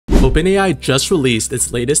OpenAI just released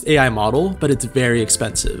its latest AI model, but it's very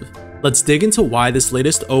expensive. Let's dig into why this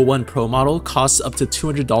latest O1 Pro model costs up to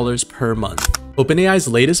 $200 per month. OpenAI's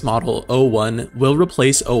latest model, O1, will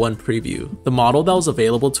replace O1 Preview, the model that was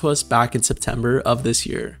available to us back in September of this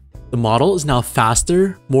year. The model is now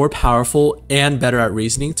faster, more powerful, and better at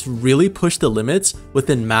reasoning to really push the limits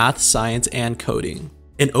within math, science, and coding.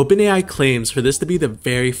 And OpenAI claims for this to be the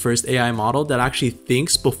very first AI model that actually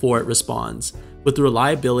thinks before it responds, with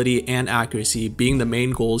reliability and accuracy being the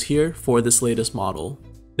main goals here for this latest model.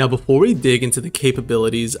 Now, before we dig into the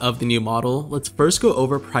capabilities of the new model, let's first go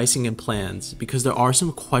over pricing and plans, because there are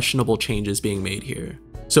some questionable changes being made here.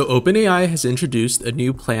 So OpenAI has introduced a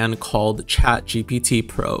new plan called ChatGPT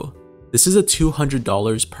Pro. This is a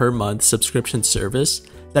 $200 per month subscription service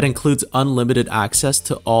that includes unlimited access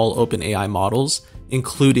to all OpenAI models,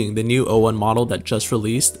 including the new O1 model that just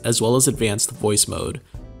released, as well as advanced voice mode.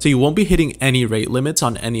 So you won't be hitting any rate limits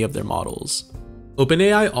on any of their models.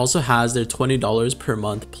 OpenAI also has their $20 per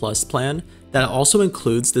month plus plan that also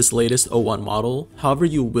includes this latest O1 model. However,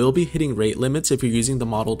 you will be hitting rate limits if you're using the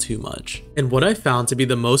model too much. And what I found to be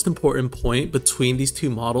the most important point between these two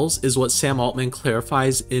models is what Sam Altman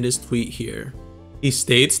clarifies in his tweet here. He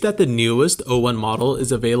states that the newest O1 model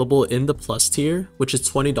is available in the plus tier, which is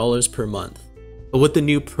 $20 per month. But with the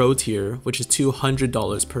new pro tier, which is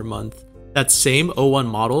 $200 per month, that same O1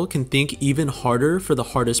 model can think even harder for the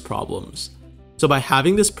hardest problems. So by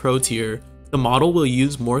having this pro tier, the model will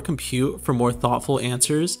use more compute for more thoughtful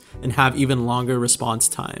answers and have even longer response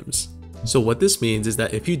times. So what this means is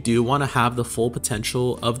that if you do want to have the full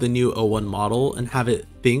potential of the new O1 model and have it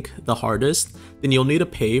think the hardest, then you'll need to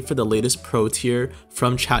pay for the latest pro tier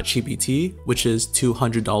from ChatGPT, which is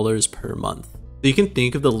 $200 per month. So you can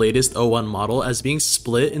think of the latest O1 model as being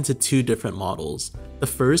split into two different models. The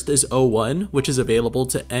first is O1, which is available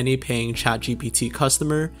to any paying ChatGPT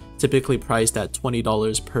customer, typically priced at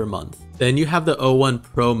 $20 per month. Then you have the O1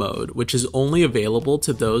 Pro mode, which is only available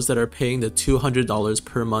to those that are paying the $200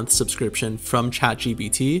 per month subscription from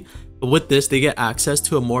ChatGPT. But with this, they get access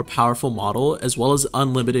to a more powerful model as well as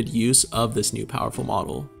unlimited use of this new powerful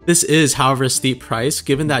model. This is, however, a steep price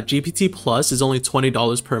given that GPT Plus is only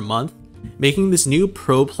 $20 per month, making this new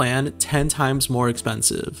Pro plan 10 times more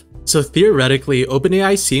expensive. So theoretically,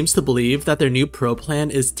 OpenAI seems to believe that their new Pro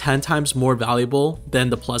plan is 10 times more valuable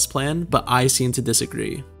than the Plus plan, but I seem to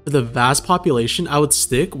disagree. For the vast population, I would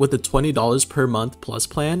stick with the $20 per month Plus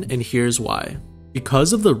plan, and here's why.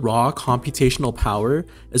 Because of the raw computational power,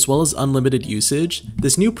 as well as unlimited usage,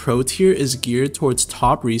 this new Pro tier is geared towards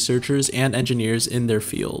top researchers and engineers in their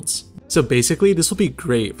fields. So basically, this will be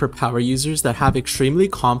great for power users that have extremely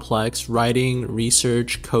complex writing,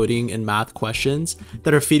 research, coding, and math questions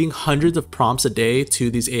that are feeding hundreds of prompts a day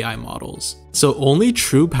to these AI models. So only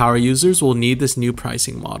true power users will need this new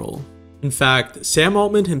pricing model. In fact, Sam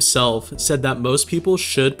Altman himself said that most people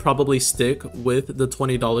should probably stick with the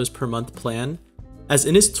 $20 per month plan, as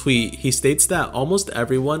in his tweet, he states that almost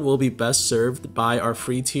everyone will be best served by our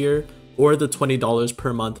free tier or the $20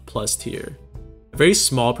 per month plus tier. A very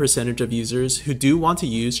small percentage of users who do want to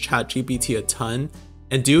use ChatGPT a ton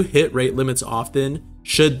and do hit rate limits often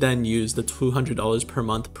should then use the $200 per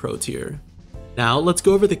month pro tier. Now let's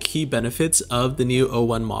go over the key benefits of the new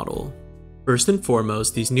O1 model. First and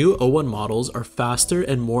foremost, these new O1 models are faster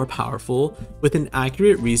and more powerful with an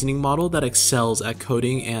accurate reasoning model that excels at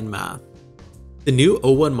coding and math. The new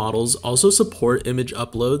O1 models also support image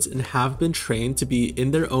uploads and have been trained to be, in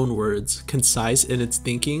their own words, concise in its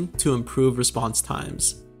thinking to improve response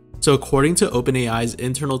times. So according to OpenAI's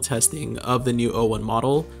internal testing of the new O1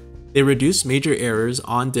 model, they reduced major errors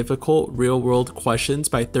on difficult real-world questions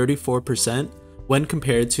by 34% when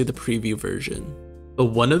compared to the preview version. But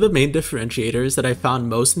one of the main differentiators that I found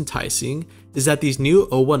most enticing is that these new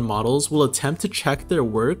O1 models will attempt to check their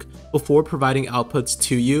work before providing outputs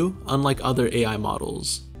to you, unlike other AI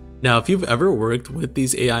models. Now, if you've ever worked with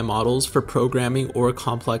these AI models for programming or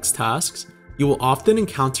complex tasks, you will often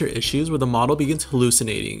encounter issues where the model begins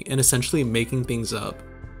hallucinating and essentially making things up.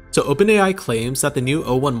 So OpenAI claims that the new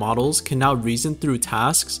O1 models can now reason through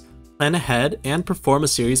tasks, plan ahead, and perform a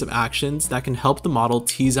series of actions that can help the model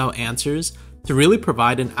tease out answers to really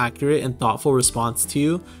provide an accurate and thoughtful response to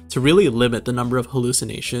you to really limit the number of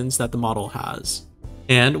hallucinations that the model has.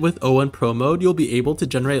 And with O1 Pro mode, you'll be able to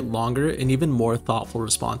generate longer and even more thoughtful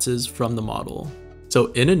responses from the model. So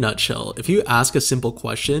in a nutshell, if you ask a simple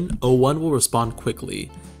question, O1 will respond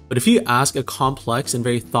quickly. But if you ask a complex and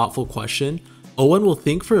very thoughtful question, O1 will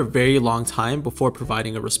think for a very long time before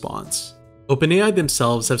providing a response. OpenAI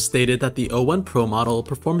themselves have stated that the O1 Pro model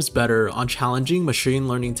performs better on challenging machine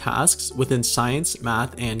learning tasks within science,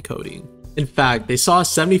 math, and coding. In fact, they saw a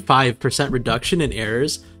 75% reduction in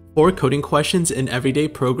errors for coding questions in everyday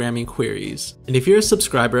programming queries. And if you're a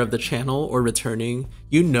subscriber of the channel or returning,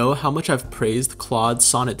 you know how much I've praised Claude's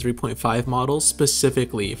Sonnet 3.5 model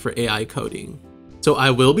specifically for AI coding. So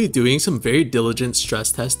I will be doing some very diligent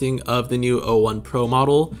stress testing of the new O1 Pro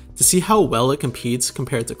model to see how well it competes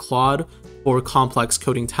compared to Claude for complex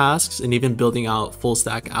coding tasks and even building out full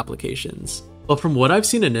stack applications. But from what I've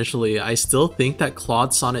seen initially, I still think that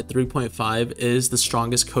Claude Sonnet 3.5 is the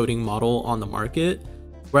strongest coding model on the market,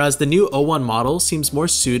 whereas the new O1 model seems more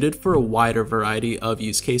suited for a wider variety of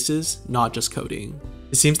use cases, not just coding.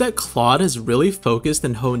 It seems that Claude has really focused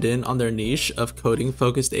and honed in on their niche of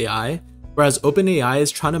coding-focused AI, whereas OpenAI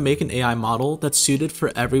is trying to make an AI model that's suited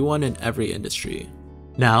for everyone in every industry.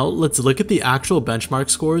 Now, let's look at the actual benchmark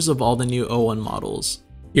scores of all the new O1 models.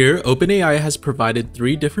 Here, OpenAI has provided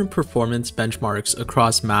 3 different performance benchmarks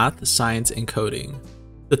across math, science, and coding.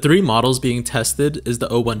 The 3 models being tested is the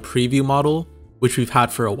O1 Preview model, which we've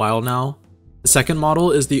had for a while now. The second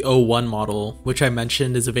model is the O1 model, which I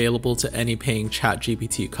mentioned is available to any paying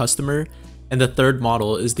ChatGPT customer, and the third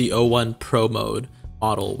model is the O1 Pro Mode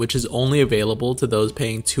model, which is only available to those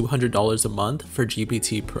paying $200 a month for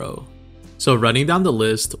GPT Pro. So running down the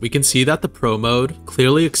list, we can see that the Pro mode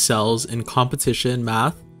clearly excels in competition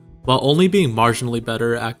math, while only being marginally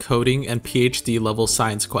better at coding and PhD level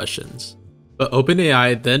science questions. But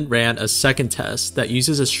OpenAI then ran a second test that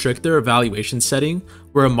uses a stricter evaluation setting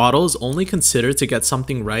where a model is only considered to get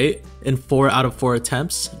something right in 4 out of 4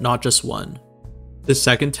 attempts, not just 1. The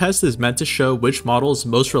second test is meant to show which model is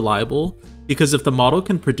most reliable, because if the model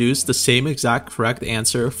can produce the same exact correct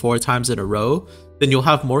answer 4 times in a row, then you'll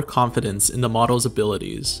have more confidence in the model's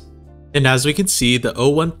abilities. And as we can see, the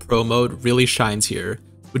O1 Pro mode really shines here,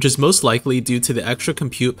 which is most likely due to the extra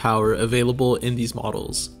compute power available in these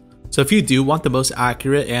models. So if you do want the most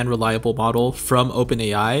accurate and reliable model from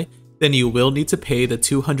OpenAI, then you will need to pay the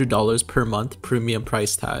 $200 per month premium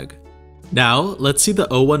price tag. Now, let's see the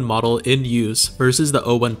O1 model in use versus the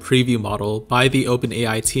O1 Preview model by the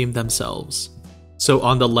OpenAI team themselves. So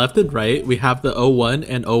on the left and right, we have the O1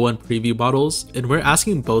 and O1 Preview models, and we're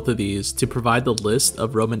asking both of these to provide the list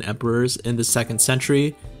of Roman emperors in the 2nd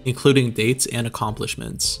century, including dates and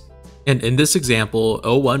accomplishments. And in this example,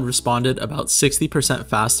 O1 responded about 60%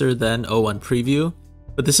 faster than O1 Preview,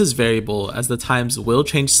 but this is variable as the times will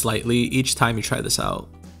change slightly each time you try this out.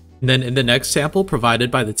 And then in the next sample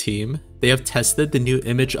provided by the team, they have tested the new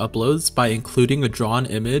image uploads by including a drawn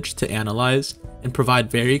image to analyze and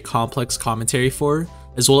provide very complex commentary for,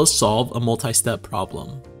 as well as solve a multi-step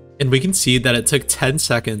problem. And we can see that it took 10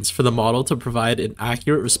 seconds for the model to provide an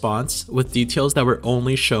accurate response with details that were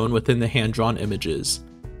only shown within the hand-drawn images.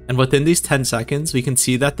 And within these 10 seconds, we can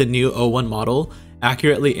see that the new O1 model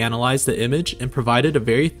accurately analyzed the image and provided a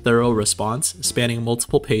very thorough response spanning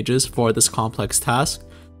multiple pages for this complex task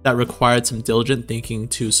that required some diligent thinking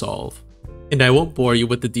to solve. And I won't bore you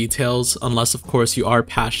with the details unless of course you are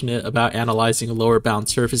passionate about analyzing lower bound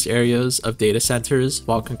surface areas of data centers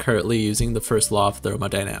while concurrently using the first law of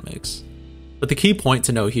thermodynamics. But the key point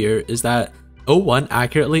to note here is that O1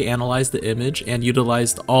 accurately analyzed the image and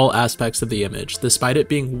utilized all aspects of the image, despite it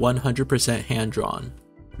being 100% hand-drawn.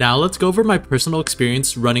 Now let's go over my personal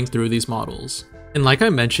experience running through these models. And like I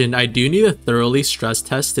mentioned, I do need to thoroughly stress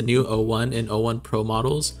test the new O1 and O1 Pro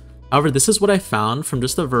models. However, this is what I found from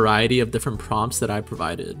just a variety of different prompts that I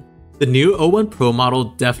provided. The new O1 Pro model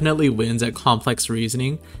definitely wins at complex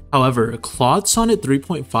reasoning. However, Claude Sonnet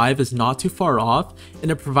 3.5 is not too far off, and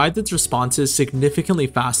it provides its responses significantly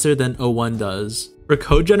faster than O1 does. For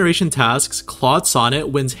code generation tasks, Claude Sonnet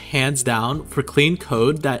wins hands down for clean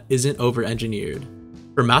code that isn't over-engineered.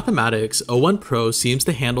 For mathematics, O1 Pro seems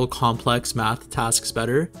to handle complex math tasks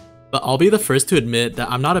better, but I'll be the first to admit that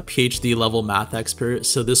I'm not a PhD level math expert,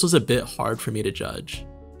 so this was a bit hard for me to judge.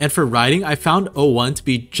 And for writing, I found O1 to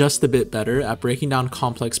be just a bit better at breaking down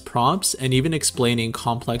complex prompts and even explaining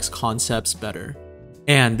complex concepts better.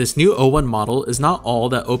 And this new O1 model is not all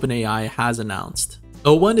that OpenAI has announced.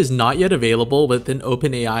 O1 is not yet available within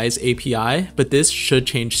OpenAI's API, but this should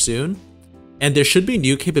change soon. And there should be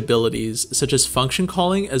new capabilities such as function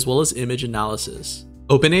calling as well as image analysis.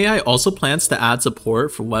 OpenAI also plans to add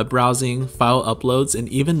support for web browsing, file uploads, and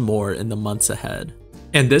even more in the months ahead.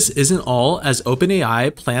 And this isn't all, as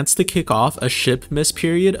OpenAI plans to kick off a ship miss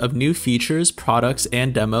period of new features, products,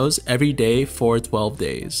 and demos every day for 12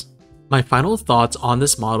 days. My final thoughts on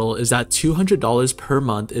this model is that $200 per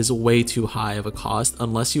month is way too high of a cost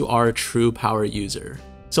unless you are a true power user.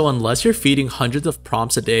 So unless you're feeding hundreds of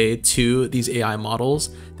prompts a day to these AI models,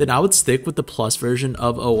 then I would stick with the Plus version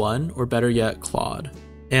of O1, or better yet, Claude.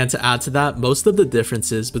 And to add to that, most of the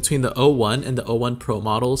differences between the O1 and the O1 Pro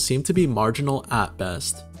model seem to be marginal at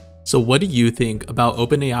best. So what do you think about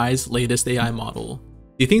OpenAI's latest AI model?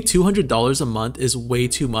 Do you think $200 a month is way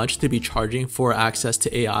too much to be charging for access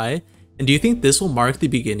to AI? And do you think this will mark the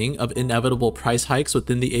beginning of inevitable price hikes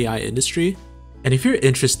within the AI industry? And if you're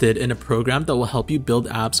interested in a program that will help you build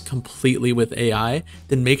apps completely with AI,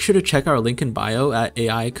 then make sure to check our link in bio at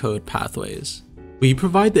AI Code Pathways. We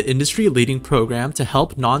provide the industry-leading program to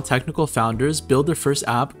help non-technical founders build their first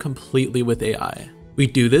app completely with AI. We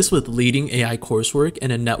do this with leading AI coursework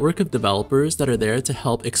and a network of developers that are there to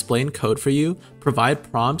help explain code for you, provide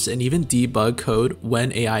prompts, and even debug code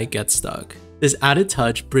when AI gets stuck. This added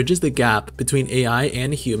touch bridges the gap between AI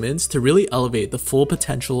and humans to really elevate the full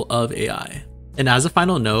potential of AI. And as a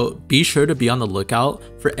final note, be sure to be on the lookout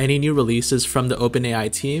for any new releases from the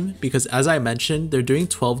OpenAI team because as I mentioned, they're doing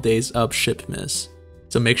 12 days of Shipmas.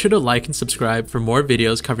 So make sure to like and subscribe for more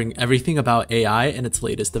videos covering everything about AI and its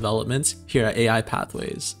latest developments here at AI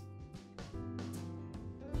Pathways.